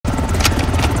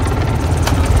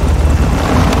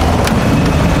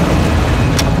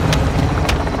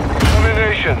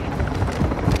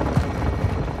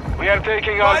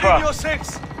Alpha. Right in your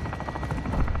six.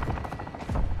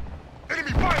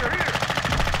 Enemy fire here!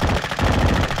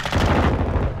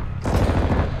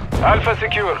 Alpha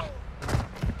secure.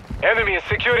 Enemy is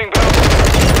securing Bravo.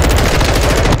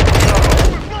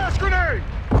 Flash grenade!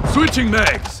 Switching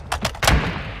mags.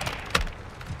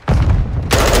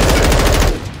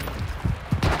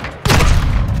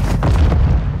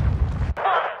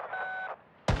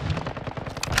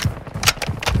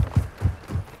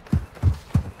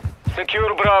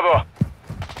 Secure Bravo.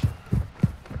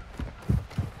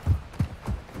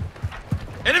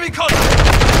 Enemy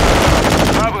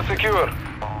contact. Bravo secure.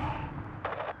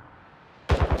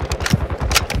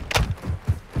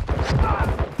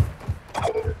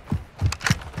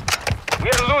 We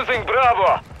are losing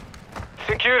Bravo.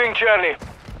 Securing Charlie.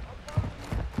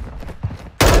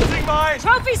 Using mine.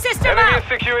 Trophy system Enemy out! is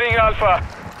securing Alpha.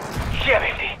 Damn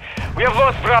it. We have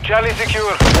lost Bravo. Charlie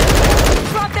secure.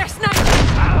 Drop their sniper!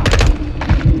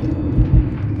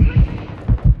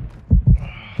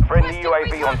 Friendly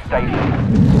UAV on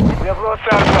station. We have lost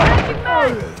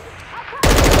Alpha.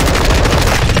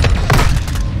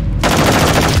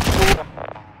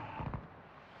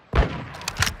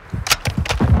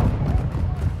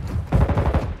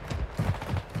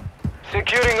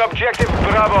 Securing objective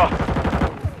Bravo.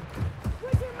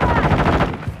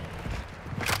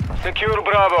 Secure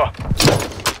Bravo.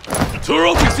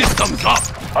 Trophy systems up.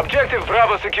 Objective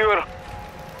Bravo secure.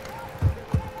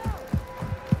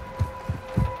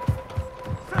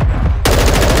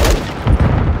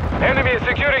 Enemy is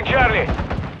securing Charlie.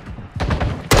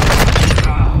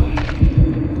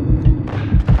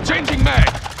 Changing mag.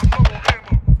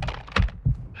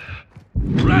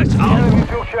 Flash out. Enemy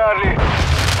took Charlie.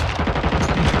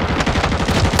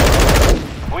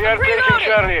 We are taking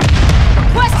Charlie.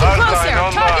 Requesting Hardline closer!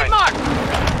 online. Target marked!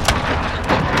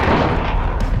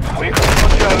 We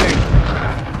control Charlie.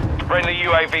 Friendly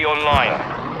UAV online.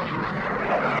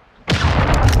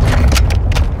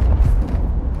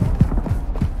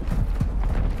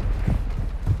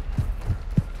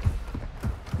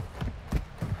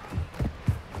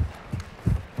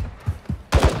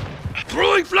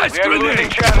 Throwing flash We are losing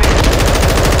grenade. Charlie.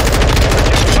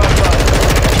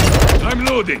 I'm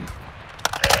loading.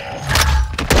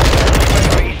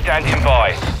 UAV standing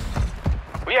by.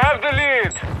 We have the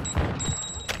lead.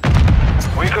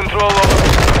 We control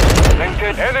over.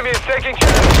 Linked. Enemy is taking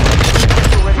Charlie.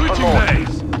 Ready for Switching launch.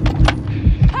 mags.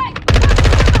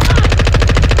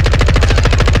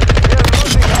 We are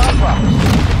losing Alpha.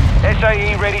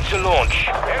 SAE ready to launch.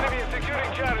 Enemy is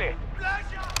securing Charlie.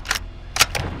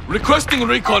 Requesting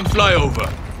recon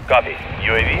flyover. Copy.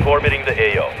 UAV orbiting the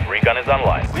AO. Recon is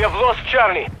online. We have lost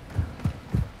Charlie.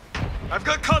 I've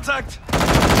got contact.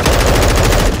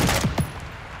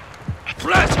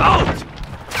 Flash out.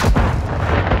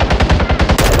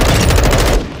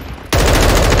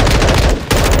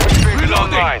 Reloading.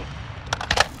 Online.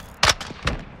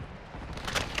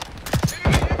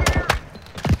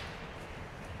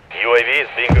 UAV is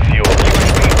being refueled.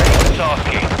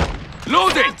 Sasky.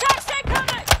 Loading. Taxi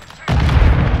coming!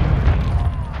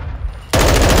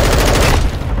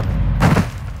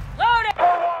 Loaded!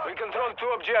 We control 2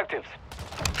 objectives.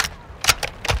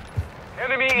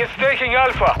 Enemy is taking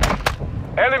Alpha.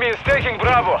 Enemy is taking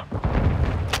Bravo.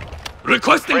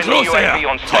 Requesting Friendly close air. UAV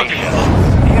on Target station. locked.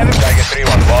 Tiger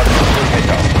 3-1, watch.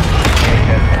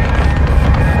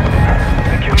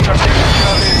 Securing objective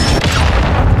Charlie.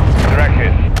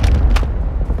 Directed.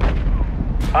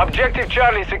 Objective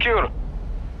Charlie secure.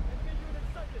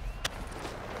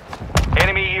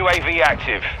 Enemy UAV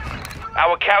active.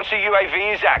 Our counter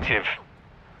UAV is active.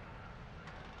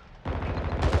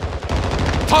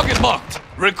 Target marked.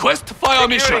 Request fire Securing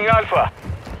mission. Alpha.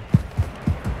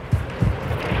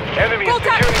 Enemy is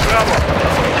Contact. securing Bravo.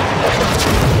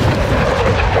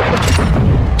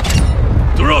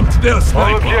 Dropped their All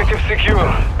sniper. objectives secure.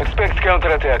 Expect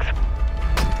counterattacks.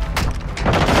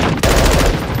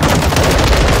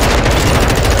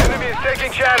 Enemy is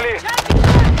taking Charlie.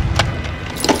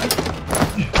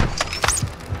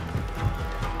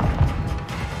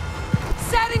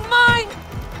 Setting mine!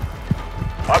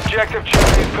 Objective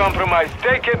Charlie is compromised.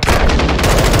 Take it.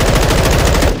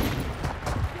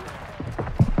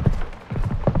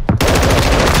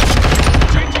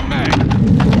 Changing mag.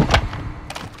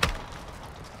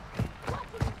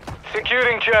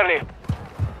 Securing Charlie.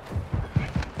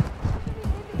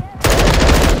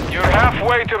 You're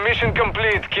halfway to mission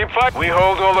complete. Keep fighting. We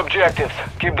hold all objectives.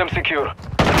 Keep them secure.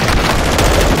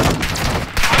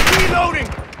 Reloading.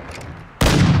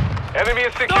 Enemy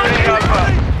is securing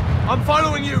Alpha. I'm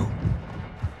following you.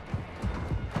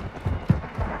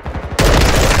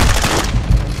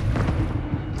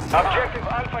 Objective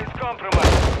Alpha is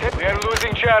compromised. We are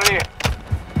losing Charlie.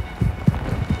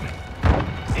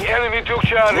 The enemy took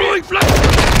Charlie. Throwing flash!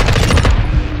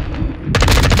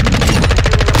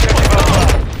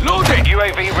 Loading!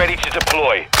 UAV ready to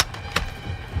deploy.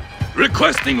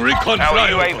 Requesting recon Our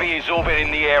flyover. UAV is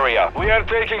orbiting the area. We are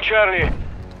taking Charlie.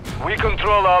 We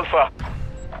control Alpha.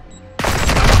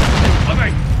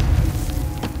 Coming!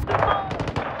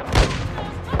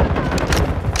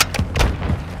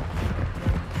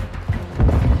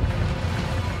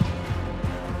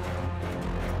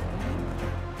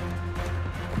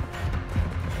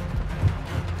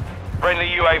 Friendly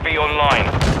UAV online.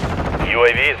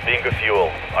 UAV is being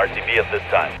refueled. RTB at this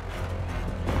time.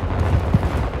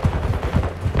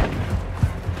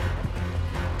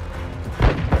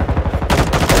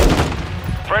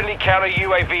 Friendly counter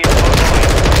UAV is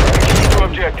online. Two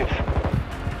objectives.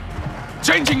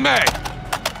 Changing mag!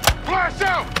 Blast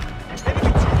out!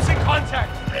 Enemy troops in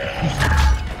contact!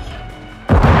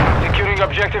 Securing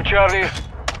objective Charlie.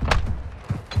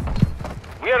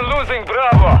 We are losing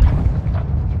Bravo.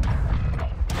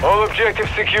 All objectives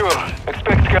secure.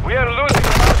 Expect. We are losing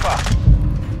Alpha.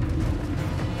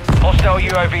 Hostile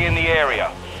UAV in the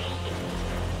area.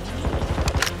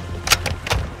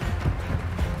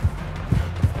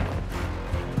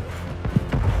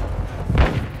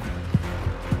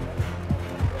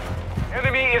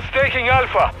 Enemy is taking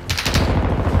Alpha.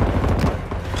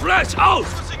 Flash out!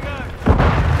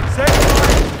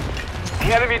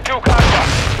 The enemy took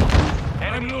Alpha.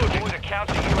 Enemy deployed a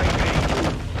counter UAV.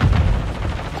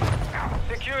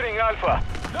 Securing Alpha.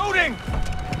 Loading!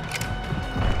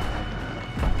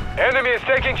 Enemy is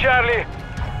taking Charlie.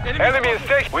 Enemy is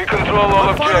taking. We control all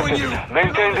I'm following objectives. you.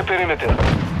 Maintain the perimeter.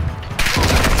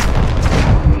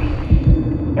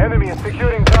 Enemy is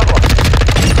securing Bravo.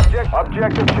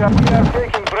 Objective Charlie. We are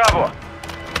taking Bravo.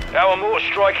 Our mortar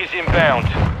strike is inbound.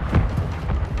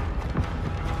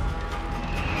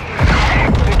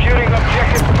 Securing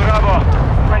objective Bravo.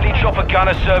 Friendly chopper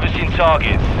gunner servicing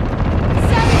targets. We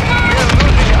are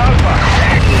losing Alpha.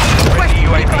 Friendly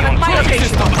UAV on my station.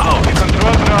 System out! We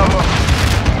control Bravo.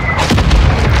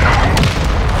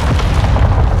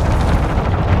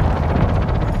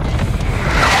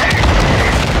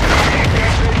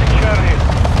 Charlie.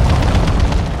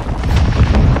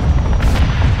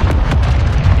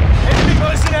 Enemy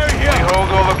mercenary We here! hold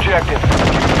all objectives.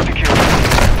 Secure.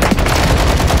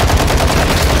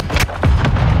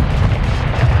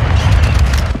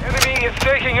 Enemy is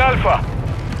taking Alpha.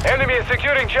 Enemy is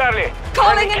securing Charlie.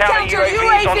 Calling Friendly encounter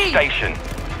UAV is on UAV! station.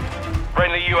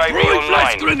 Friendly UAV Throwing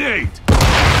flash online. grenade!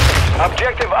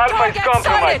 Objective Alpha is Target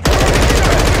compromised.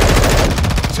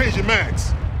 sighted! Changing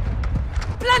mags.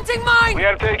 Planting mine! We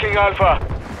are taking Alpha.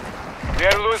 We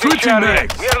are losing Switching Charlie.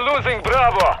 mags. We are losing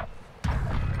Bravo.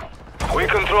 We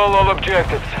control all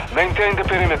objectives. Maintain the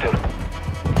perimeter.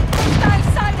 Hostile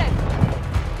sighted!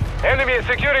 Enemy is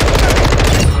securing.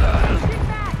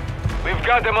 We've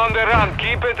got them on the run.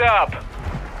 Keep it up.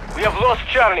 We have lost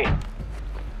Charlie.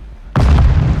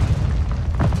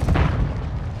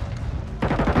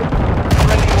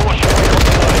 Friendly warship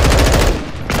deployed.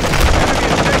 Enemy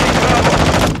is taking Bravo.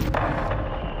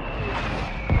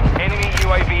 Enemy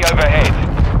UAV overhead.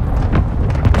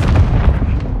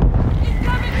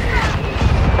 Incoming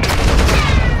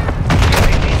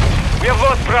We have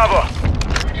lost Bravo.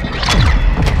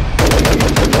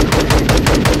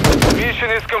 Mission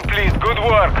is complete. Good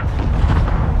work.